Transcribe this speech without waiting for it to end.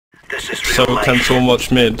So can someone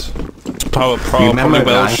watch mid? Power Pro, Remember,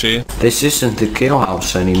 probably Welshe. this isn't the kill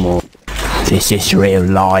house anymore. This is real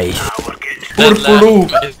life. Purpulu!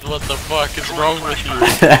 What the fuck is wrong with you?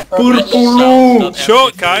 Purpulu!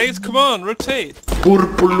 Short guys, come on, rotate.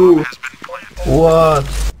 Purpulu! What?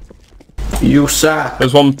 You suck.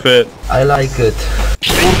 There's one pit. I like it.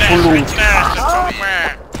 Purpulu!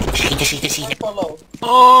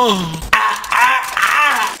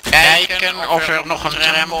 Kijken of er nog een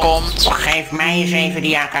rem komt. Geef mij eens even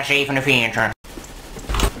die AK-47.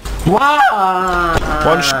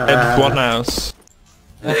 One shed, one house.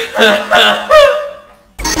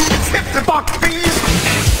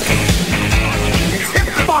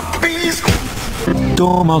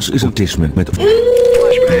 Thomas is autisme met...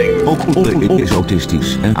 Ook Olle is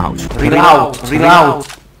autistisch en oud. Reload!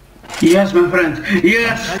 Yes, my friend.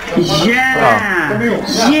 Yes. Yeah.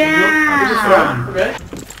 Yeah.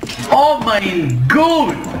 Oh my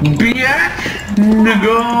god. Bitch.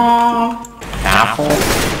 Nigga. Tafel.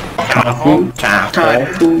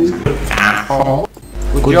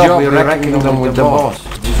 Good job, we're wrecking them with the boss.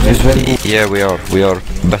 Yeah, we are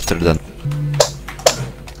better than.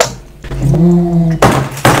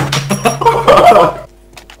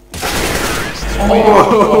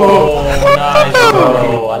 Oh, nice,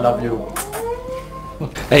 bro. I love you.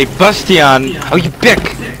 Hey, Bastiaan, how you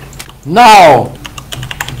pick? No!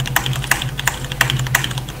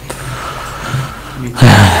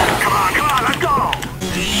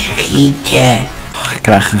 Schietje. Ik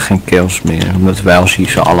krijg geen kills meer, omdat Welshe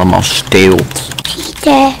ze allemaal steelt.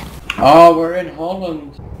 Schietje. Oh, we're in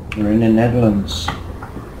Holland. We're in the Netherlands.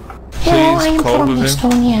 Please, I'm from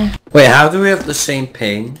Estonia. Wait, how do we have the same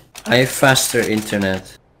pain? I have faster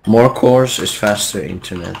internet. More cores is faster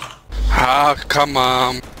internet. Ah, come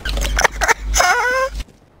on.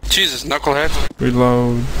 Jesus, knucklehead.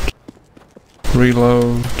 Reload.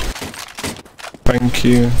 Reload. Thank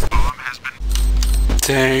you.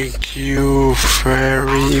 Thank you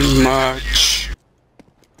very much.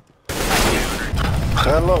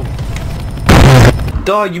 Hello.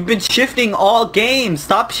 Dog, you've been shifting all game.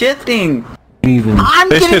 Stop shifting. Even.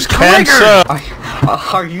 This is cancer!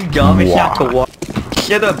 Are you dumb? It's not to watch.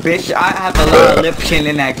 Shut up, bitch. I have a lot of lip chin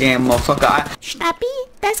in that game, motherfucker. Snappy,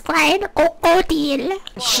 dat is klein krokodil.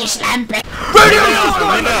 Slampen.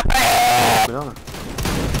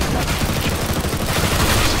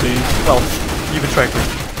 Steve. You've been tracked me.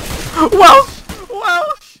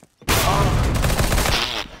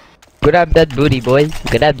 Grab that booty, boy.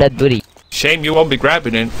 Grab that booty. Shame you won't be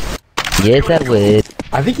grabbing it. Yes, I would.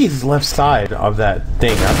 I think he's left side of that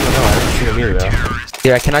thing. I don't know. I haven't seen him either though.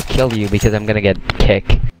 Dude, I cannot kill you because I'm gonna get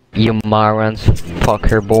kicked. You morons.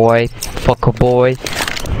 Fucker boy. Fucker boy.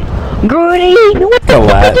 Grudy! What the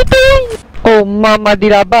fuck are you doing? Oh, mama di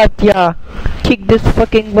la batia. Kick this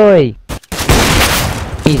fucking boy.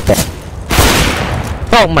 He's dead.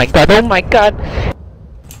 Oh my god, oh my god.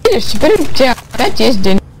 That just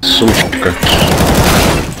didn't.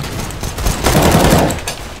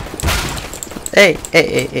 Hey.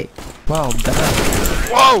 Well done.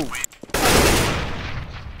 Whoa!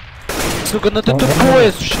 Сука, на ты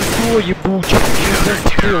тупое существо, ебучее.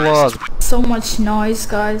 Ты лаз. So much noise,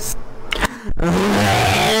 guys.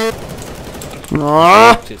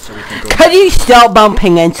 Can you stop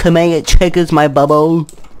bumping into me? It triggers my bubble.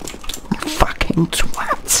 Fucking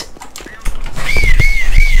twat.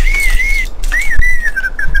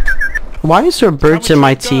 Why is there birds in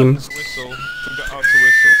my team?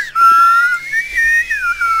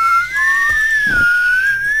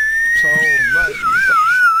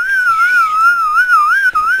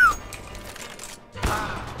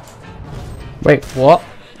 Wait, what?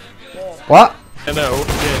 What? I know,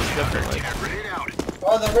 yes, definitely.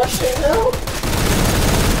 Oh, the Russian now?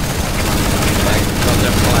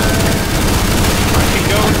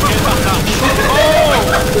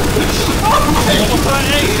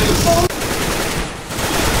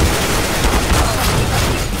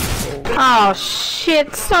 Oh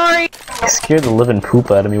shit, sorry. Scared the living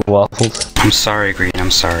poop out of me, Waffles. I'm sorry, Green,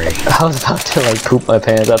 I'm sorry. I was about to like poop my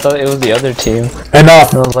pants. I thought it was the other team.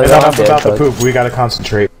 Enough! I was like, Enough oh, about the poop, we gotta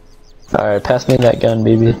concentrate. Alright, pass me that gun,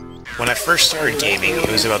 baby. When I first started gaming,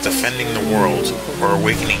 it was about defending the world, or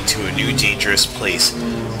awakening to a new dangerous place,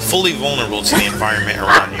 fully vulnerable to the environment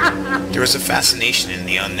around you. There was a fascination in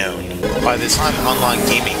the unknown. By the time online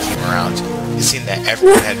gaming came around, it seemed that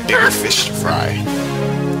everyone had bigger fish to fry.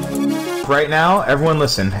 Right now, everyone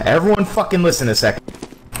listen. Everyone fucking listen a second.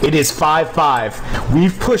 It is 5-5.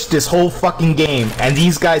 We've pushed this whole fucking game, and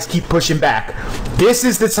these guys keep pushing back. This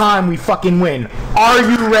is the time we fucking win. Are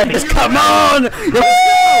you ready? Come on!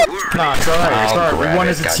 Nah, it's alright, it's alright. We won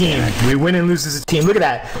as a team. We win and lose as a team. Look at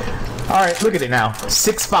that. Alright, look at it now.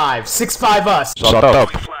 6-5. 6-5 us. Shut up.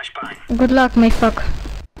 Good luck, my fuck.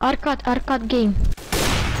 Arcade game.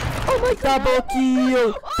 Oh my god. Double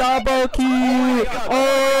kill! Double kill!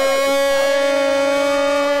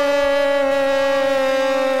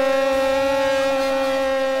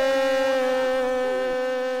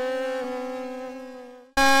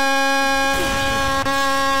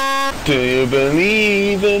 Do you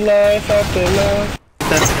believe in life after life?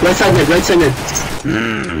 Right side mid, right side mid.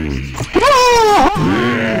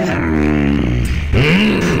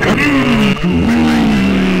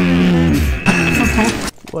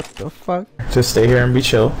 What the fuck? Just stay here and be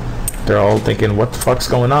chill. They're all thinking, what the fuck's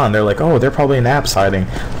going on? They're like, oh, they're probably in apps hiding.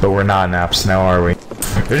 But we're not in apps now, are we?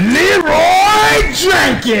 Leroy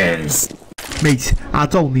Jenkins! Mate, I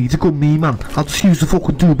don't need a gun, me man. I'll just use the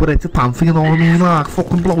fucking duper at the pan thing, you know what I mean? Like,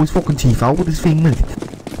 fucking blow his fucking teeth out with his thing, mate.